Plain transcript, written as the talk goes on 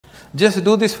Just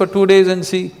do this for 2 days and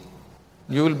see.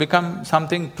 You will become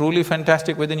something truly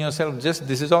fantastic within yourself, just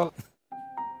this is all.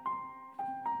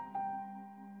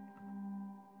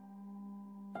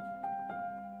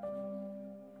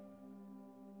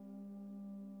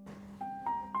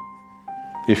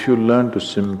 If you learn to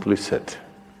simply sit,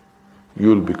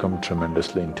 you'll become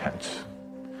tremendously intense.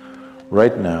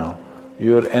 Right now,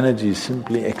 your energy is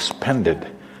simply expended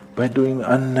by doing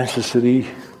unnecessary,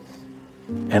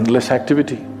 endless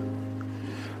activity.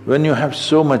 When you have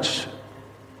so much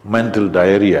mental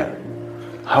diarrhea,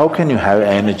 how can you have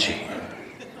energy?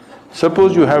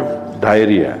 Suppose you have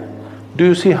diarrhea, do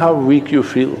you see how weak you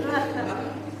feel?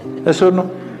 Yes or no?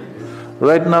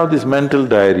 Right now this mental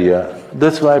diarrhea,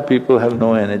 that's why people have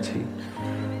no energy.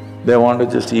 They want to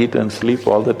just eat and sleep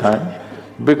all the time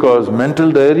because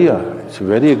mental diarrhea, it's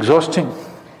very exhausting.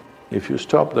 If you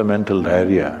stop the mental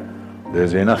diarrhea,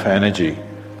 there's enough energy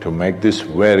to make this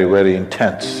very, very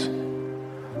intense.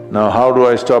 Now how do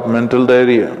I stop mental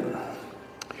diarrhea?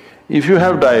 If you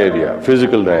have diarrhea,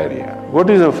 physical diarrhea, what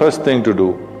is the first thing to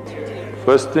do?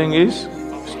 First thing is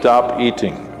stop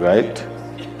eating, right?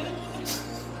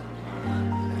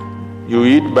 You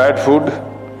eat bad food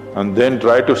and then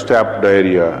try to stop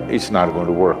diarrhea, it's not going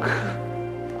to work.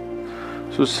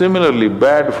 So similarly,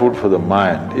 bad food for the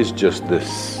mind is just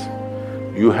this.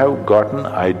 You have gotten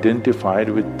identified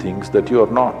with things that you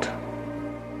are not.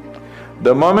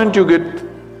 The moment you get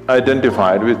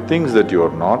identified with things that you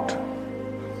are not,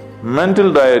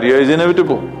 mental diarrhea is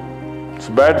inevitable. It's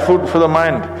bad food for the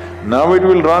mind. Now it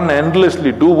will run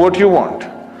endlessly, do what you want.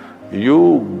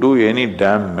 You do any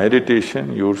damn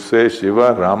meditation, you say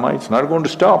Shiva, Rama, it's not going to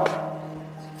stop.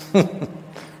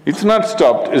 It's not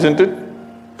stopped, isn't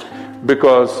it?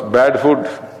 Because bad food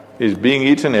is being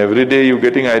eaten every day, you're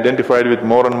getting identified with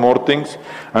more and more things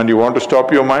and you want to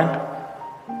stop your mind,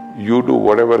 you do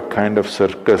whatever kind of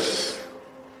circus,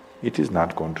 it is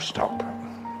not going to stop.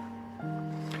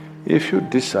 If you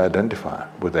disidentify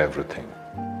with everything,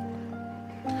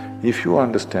 if you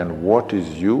understand what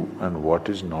is you and what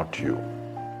is not you,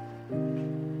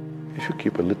 if you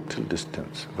keep a little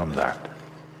distance from that,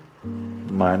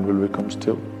 mind will become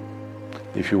still.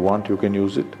 If you want, you can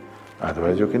use it,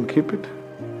 otherwise you can keep it.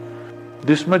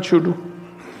 This much you do.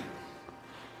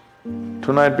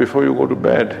 Tonight before you go to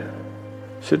bed,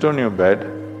 sit on your bed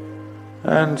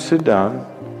and sit down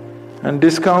and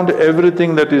discount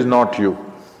everything that is not you.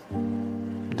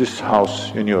 This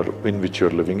house in which you're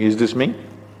living, is this me?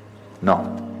 No.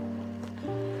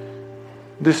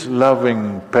 This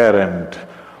loving parent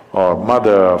or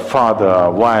mother, father,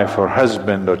 wife or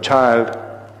husband or child,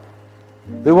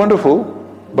 they're wonderful,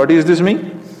 but is this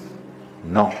me?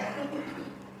 No.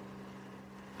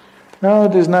 Now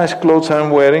these nice clothes I'm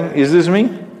wearing, is this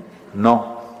me?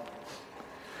 No.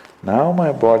 Now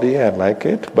my body, I like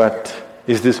it, but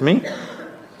is this me?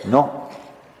 No.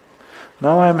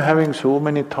 Now I'm having so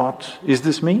many thoughts, is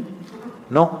this me?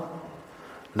 No.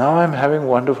 Now I'm having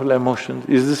wonderful emotions,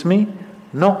 is this me?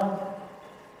 No.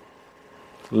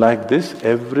 Like this,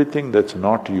 everything that's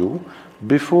not you,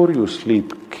 before you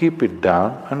sleep, keep it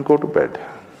down and go to bed.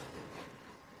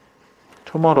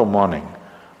 Tomorrow morning,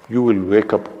 you will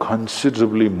wake up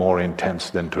considerably more intense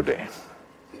than today.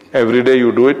 Every day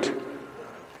you do it.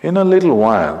 In a little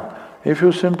while, if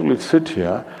you simply sit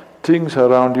here, things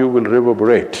around you will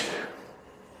reverberate.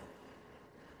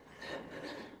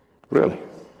 Really.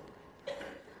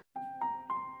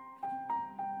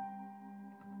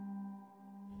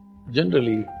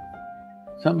 Generally,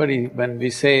 when we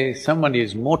say somebody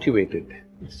is motivated,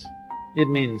 it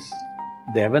means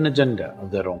they have an agenda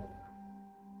of their own.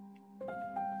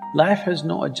 Life has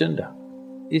no agenda.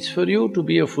 It's for you to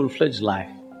be a full-fledged life.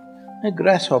 A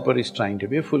grasshopper is trying to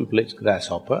be a full-fledged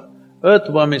grasshopper,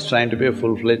 earthworm is trying to be a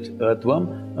full-fledged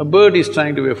earthworm, a bird is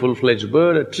trying to be a full-fledged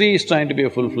bird, a tree is trying to be a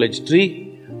full-fledged tree.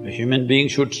 A human being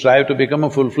should strive to become a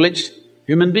full-fledged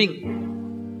human being.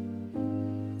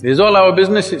 This is all our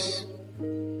business is.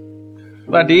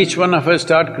 But each one of us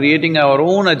start creating our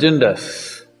own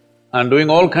agendas and doing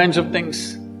all kinds of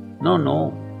things. No,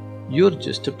 you're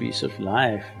just a piece of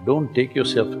life, don't take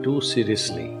yourself too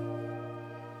seriously.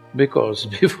 Because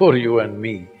before you and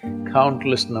me,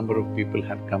 countless number of people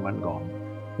had come and gone.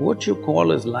 What you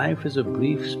call as life is a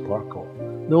brief sparkle.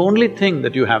 The only thing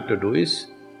that you have to do is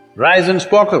rise and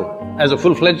sparkle as a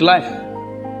full-fledged life.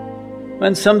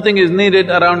 When something is needed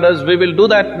around us, we will do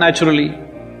that naturally,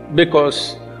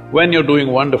 because when you're doing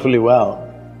wonderfully well,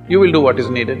 you will do what is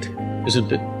needed,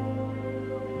 isn't it?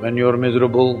 When you're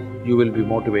miserable, you will be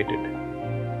motivated.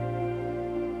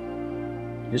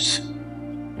 Yes.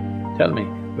 Tell me,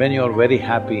 when you're very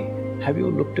happy, have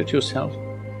you looked at yourself?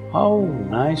 how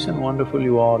nice and wonderful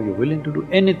you are, you're willing to do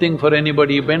anything for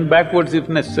anybody, bend backwards if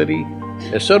necessary.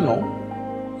 Yes or no?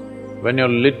 When you're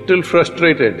little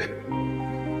frustrated,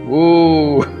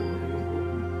 ooh,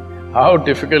 how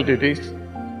difficult it is.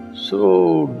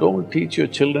 So, don't teach your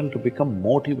children to become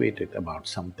motivated about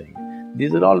something.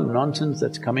 These are all nonsense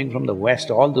that's coming from the West,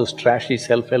 all those trashy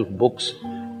self-help books.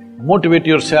 Motivate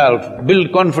yourself,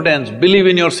 build confidence, believe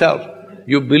in yourself.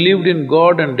 You believed in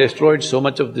God and destroyed so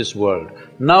much of this world.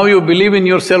 Now you believe in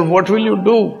yourself, what will you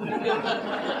do?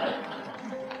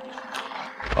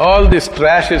 All this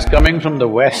trash is coming from the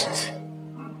West.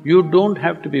 You don't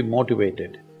have to be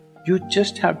motivated. You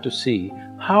just have to see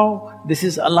how this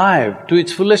is alive to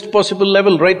its fullest possible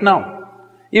level right now.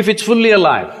 If it's fully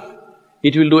alive,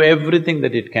 it will do everything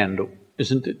that it can do,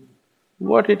 isn't it?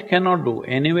 What it cannot do,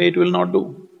 anyway it will not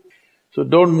do. So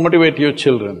don't motivate your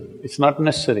children, it's not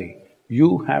necessary.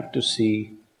 You have to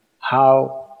see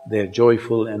how they're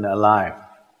joyful and alive.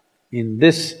 In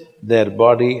this, their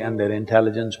body and their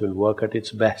intelligence will work at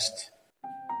its best.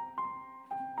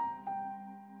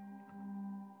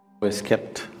 Always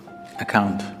kept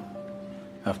account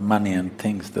of money and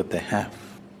things that they have,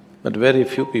 but very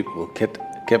few people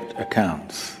kept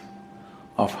accounts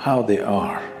of how they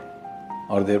are,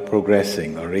 or they're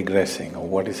progressing or regressing or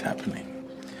what is happening.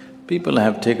 People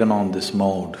have taken on this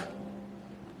mode.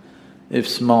 If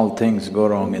small things go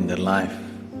wrong in their life,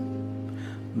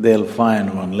 they'll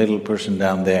find one little person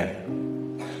down there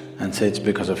and say it's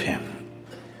because of him.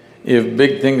 If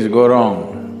big things go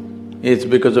wrong, it's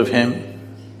because of him,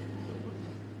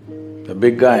 the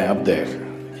big guy up there.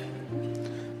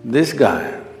 This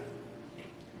guy,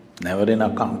 never in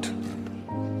account.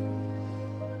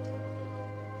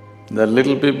 The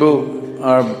little people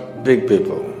are big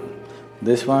people.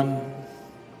 This one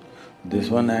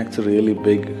acts really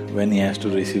big when he has to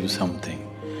receive something,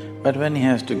 but when he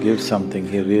has to give something,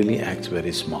 he really acts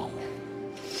very small.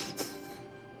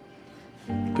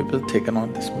 People taken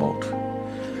on this mode.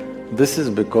 This is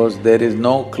because there is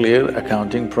no clear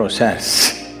accounting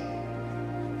process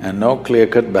and no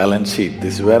clear-cut balance sheet.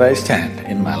 This is where I stand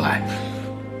in my life.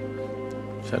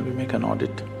 Shall we make an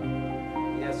audit?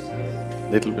 Yes.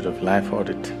 Little bit of life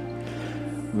audit.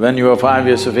 When you were 5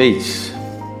 years of age,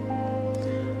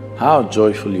 how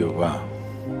joyful you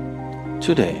were.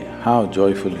 Today, how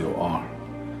joyful you are.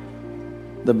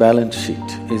 The balance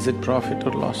sheet, is it profit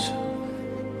or loss?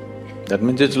 That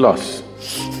means it's loss.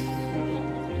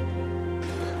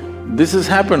 This has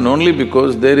happened only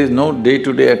because there is no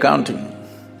day-to-day accounting.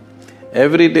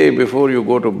 Every day before you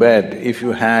go to bed, if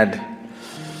you had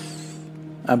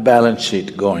a balance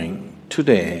sheet going,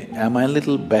 today, am I a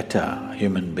little better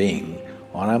human being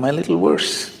or am I a little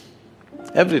worse?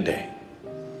 Every day.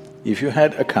 If you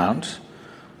had accounts,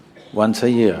 once a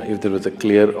year, if there was a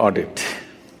clear audit,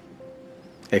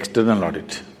 external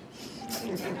audit,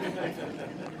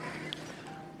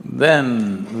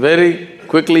 then very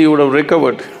quickly you would have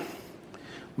recovered.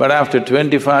 But after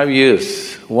 25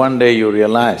 years, one day you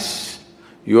realize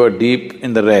you are deep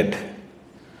in the red.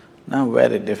 Now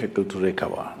very difficult to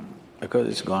recover because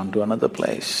it's gone to another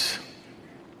place.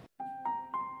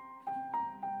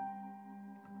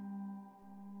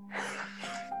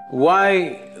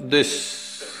 Why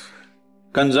this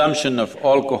consumption of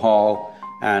alcohol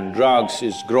and drugs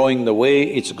is growing the way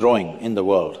it's growing in the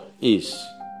world is,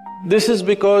 this is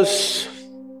because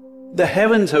the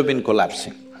heavens have been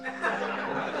collapsing.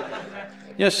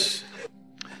 Yes,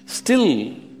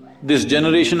 still this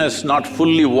generation has not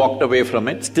fully walked away from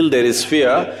it, still there is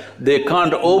fear. They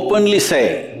can't openly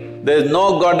say, there's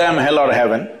no goddamn hell or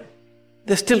heaven.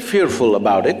 They're still fearful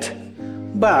about it,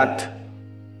 but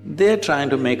they're trying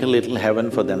to make a little heaven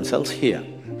for themselves here.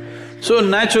 So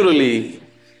naturally,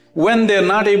 when they're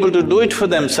not able to do it for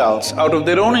themselves out of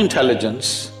their own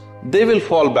intelligence, they will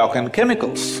fall back on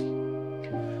chemicals.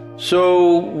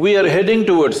 So we are heading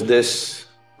towards this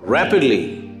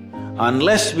rapidly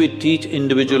unless we teach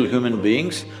individual human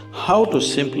beings how to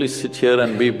simply sit here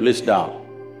and be blissed out.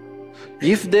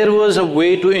 If there was a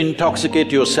way to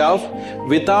intoxicate yourself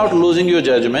without losing your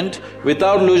judgment,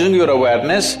 without losing your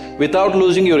awareness, without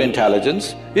losing your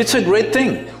intelligence, it's a great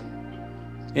thing.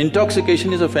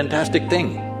 Intoxication is a fantastic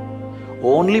thing.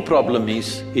 Only problem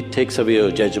is, it takes away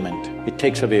your judgment, it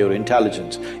takes away your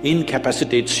intelligence,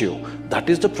 incapacitates you. That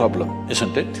is the problem,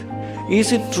 isn't it?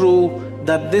 Is it true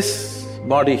that this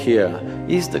body here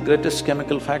is the greatest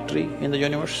chemical factory in the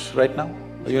universe right now?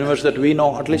 The universe that we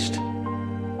know at least?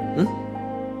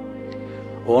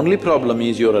 Only problem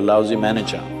is you're a lousy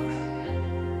manager.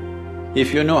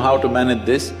 If you know how to manage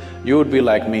this, you would be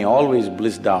like me, always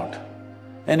blissed out.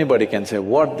 Anybody can say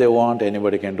what they want,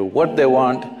 anybody can do what they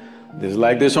want. This is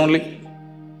like this only.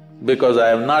 because I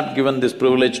have not given this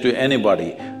privilege to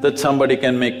anybody, that somebody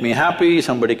can make me happy,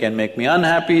 somebody can make me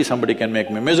unhappy, somebody can make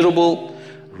me miserable.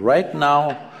 Right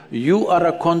now, you are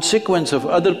a consequence of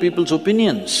other people's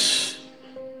opinions.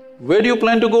 Where do you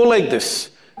plan to go like this?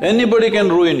 Anybody can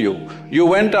ruin you. You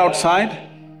went outside,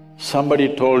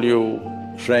 somebody told you,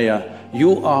 Shreya,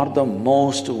 you are the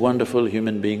most wonderful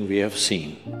human being we have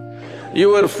seen. You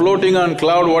were floating on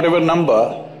cloud whatever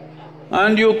number,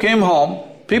 and you came home,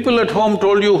 people at home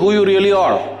told you who you really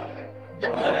are.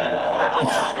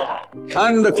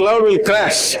 And the cloud will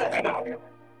crash.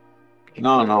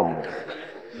 No.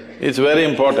 It's very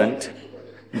important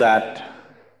that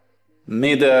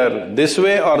neither this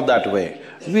way or that way,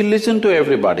 we listen to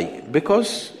everybody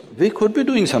because we could be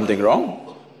doing something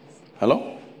wrong.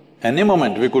 Hello? Any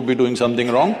moment we could be doing something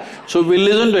wrong, so we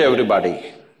listen to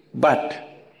everybody. But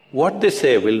what they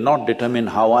say will not determine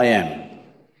how I am.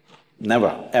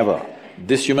 Never, ever.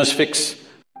 This you must fix.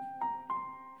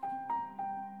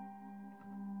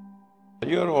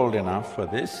 You're old enough for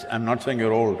this. I'm not saying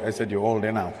you're old, I said you're old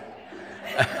enough.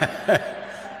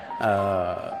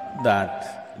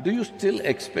 Do you still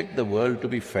expect the world to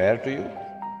be fair to you?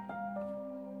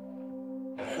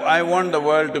 I want the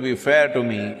world to be fair to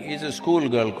me is a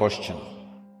schoolgirl question.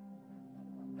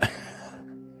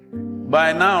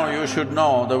 By now you should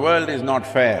know the world is not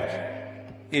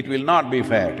fair. It will not be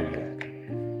fair to you.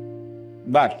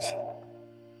 But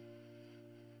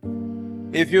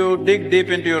if you dig deep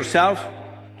into yourself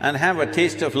and have a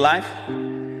taste of life,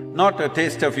 not a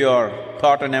taste of your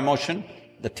thought and emotion,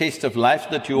 the taste of life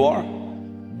that you are,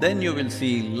 then you will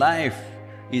see life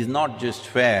is not just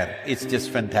fair, it's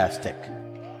just fantastic.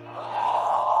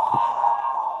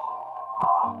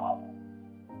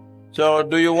 So,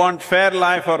 do you want fair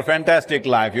life or fantastic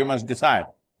life? You must decide.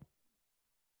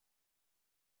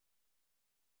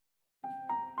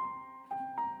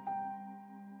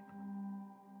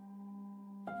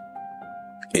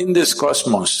 In this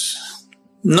cosmos,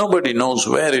 nobody knows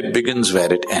where it begins,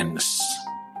 where it ends.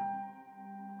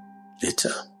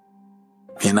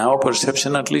 In our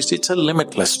perception at least, it's a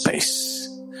limitless space.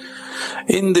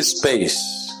 In this space,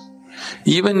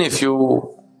 even if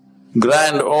you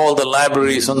grant all the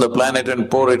libraries on the planet and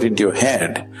pour it into your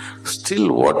head,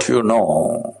 still what you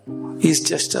know is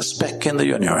just a speck in the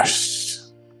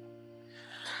universe.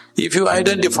 If you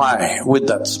identify with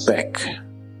that speck,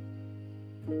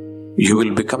 you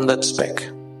will become that speck.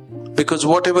 Because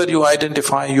whatever you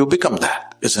identify, you become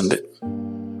that, isn't it?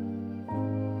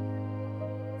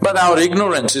 But our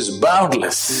ignorance is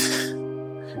boundless.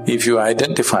 If you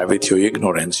identify with your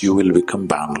ignorance, you will become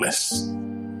boundless.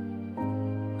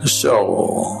 So,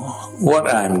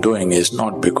 what I'm doing is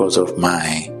not because of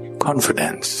my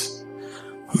confidence,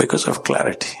 because of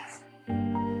clarity.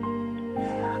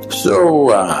 So,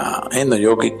 in the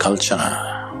yogic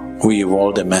culture, we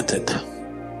evolved a method.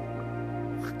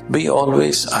 We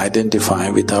always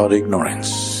identify with our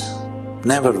ignorance,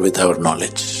 never with our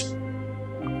knowledge.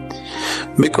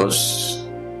 Because,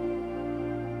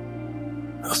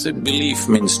 see, belief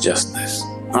means just this.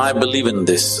 I believe in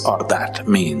this or that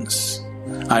means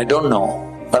I don't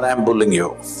know, but I'm bullying you.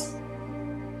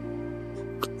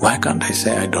 Why can't I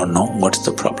say I don't know? What's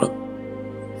the problem?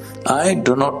 I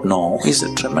do not know is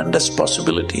a tremendous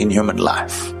possibility in human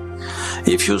life.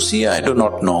 If you see I do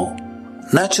not know,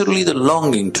 naturally the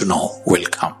longing to know will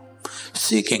come,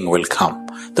 seeking will come,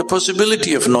 the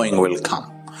possibility of knowing will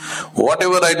come.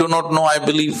 Whatever I do not know, I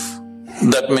believe,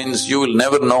 that means you will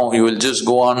never know, you will just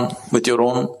go on with your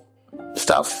own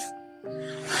stuff.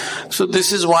 So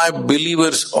this is why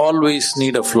believers always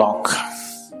need a flock.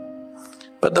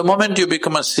 But the moment you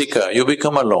become a seeker, you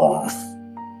become alone.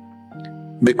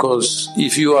 Because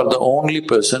if you are the only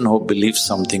person who believes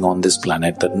something on this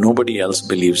planet that nobody else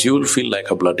believes, you will feel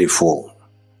like a bloody fool.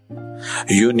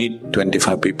 You need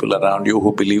 25 people around you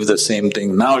who believe the same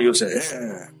thing. Now you'll say,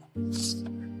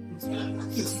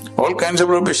 all kinds of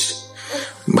rubbish.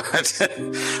 But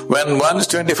when once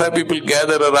 25 people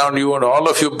gather around you and all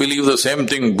of you believe the same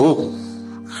thing,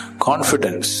 boom,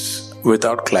 confidence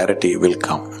without clarity will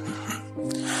come.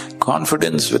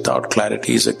 Confidence without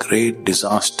clarity is a great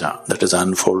disaster that has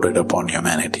unfolded upon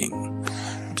humanity.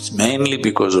 It's mainly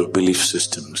because of belief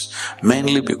systems,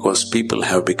 mainly because people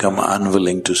have become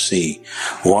unwilling to see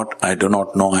what I do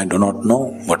not know, I do not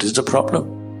know. What is the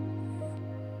problem?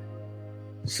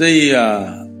 See,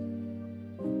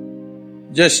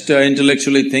 just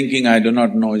intellectually thinking I do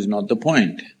not know is not the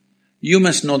point. You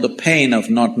must know the pain of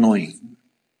not knowing.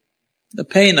 The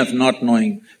pain of not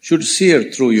knowing should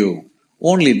sear through you.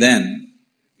 Only then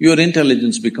your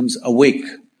intelligence becomes awake.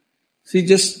 See,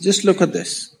 just look at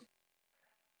this.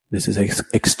 This is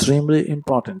extremely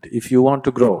important if you want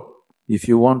to grow. If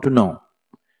you want to know,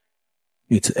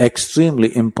 it's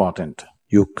extremely important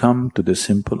you come to the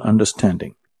simple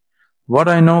understanding. What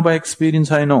I know by experience,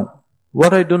 I know.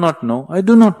 What I do not know, I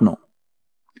do not know.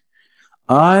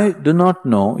 I do not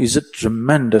know is a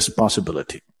tremendous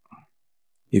possibility.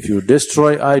 If you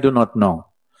destroy I do not know,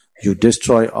 you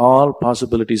destroy all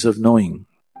possibilities of knowing.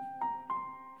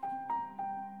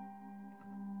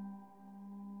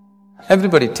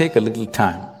 Everybody take a little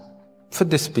time for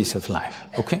this piece of life,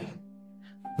 okay?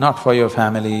 Not for your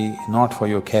family, not for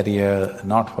your career,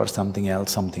 not for something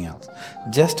else.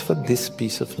 Just for this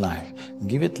piece of life,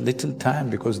 give it little time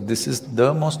because this is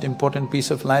the most important piece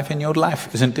of life in your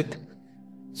life, isn't it?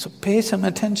 So pay some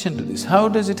attention to this. How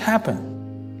does it happen?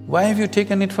 Why have you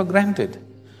taken it for granted?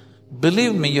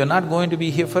 Believe me, you're not going to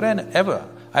be here forever.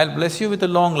 I'll bless you with a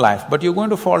long life, but you're going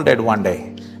to fall dead one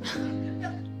day.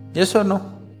 Yes or no?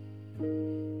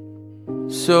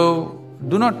 So,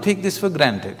 do not take this for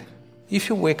granted. If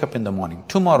you wake up in the morning,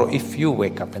 tomorrow if you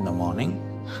wake up in the morning…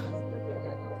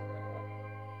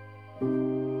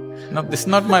 No, this is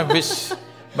not my wish,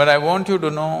 but I want you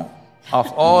to know, of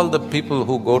all the people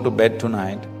who go to bed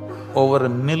tonight, over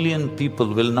 1 million people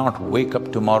will not wake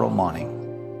up tomorrow morning.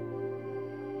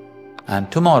 And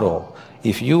tomorrow,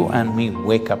 if you and me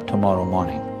wake up tomorrow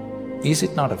morning, is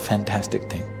it not a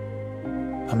fantastic thing?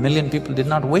 1 million people did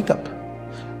not wake up.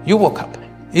 You woke up.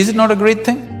 Is it not a great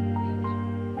thing?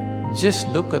 Just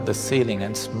look at the ceiling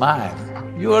and smile.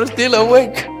 You are still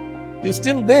awake. You're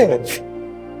still there.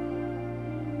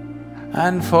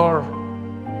 And for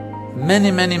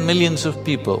many, many millions of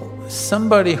people,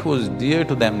 somebody who's dear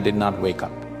to them did not wake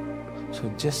up.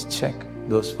 So just check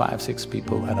those 5, 6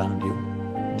 people around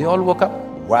you. They all woke up.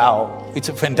 Wow, it's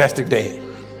a fantastic day.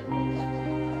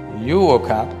 You woke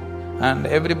up and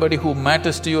everybody who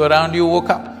matters to you around you woke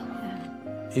up.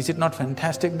 Is it not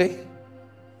fantastic day?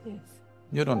 Yes.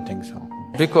 You don't think so.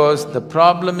 Because the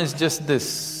problem is just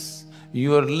this,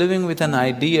 you are living with an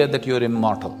idea that you're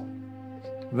immortal.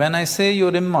 When I say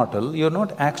you're immortal, you're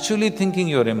not actually thinking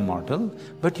you're immortal,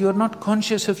 but you're not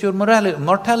conscious of your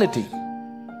mortality.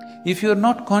 If you're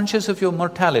not conscious of your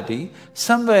mortality,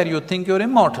 somewhere you think you're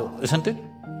immortal, isn't it?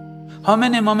 How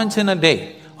many moments in a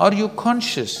day are you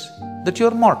conscious that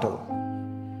you're mortal?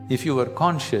 If you were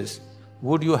conscious,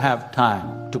 would you have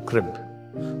time to crib?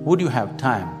 Would you have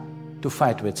time to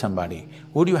fight with somebody?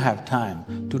 Would you have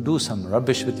time to do some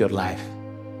rubbish with your life?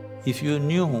 If you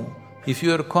knew, if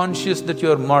you are conscious that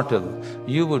you are mortal,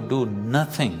 you would do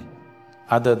nothing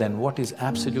other than what is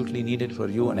absolutely needed for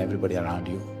you and everybody around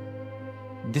you.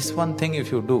 This one thing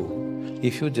if you do,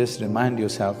 if you just remind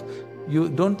yourself, you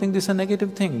don't think this is a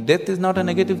negative thing. Death is not a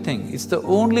negative thing, it's the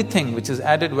only thing which has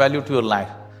added value to your life.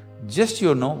 Just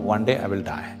you know, one day I will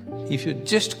die. If you're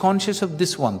just conscious of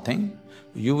this one thing,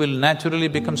 you will naturally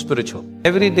become spiritual.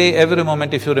 Every day, every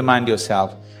moment if you remind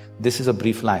yourself, this is a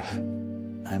brief life,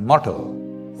 I'm mortal,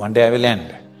 one day I will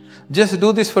end. Just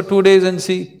do this for 2 days and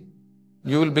see,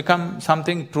 you will become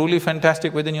something truly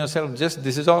fantastic within yourself, just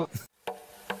this is all.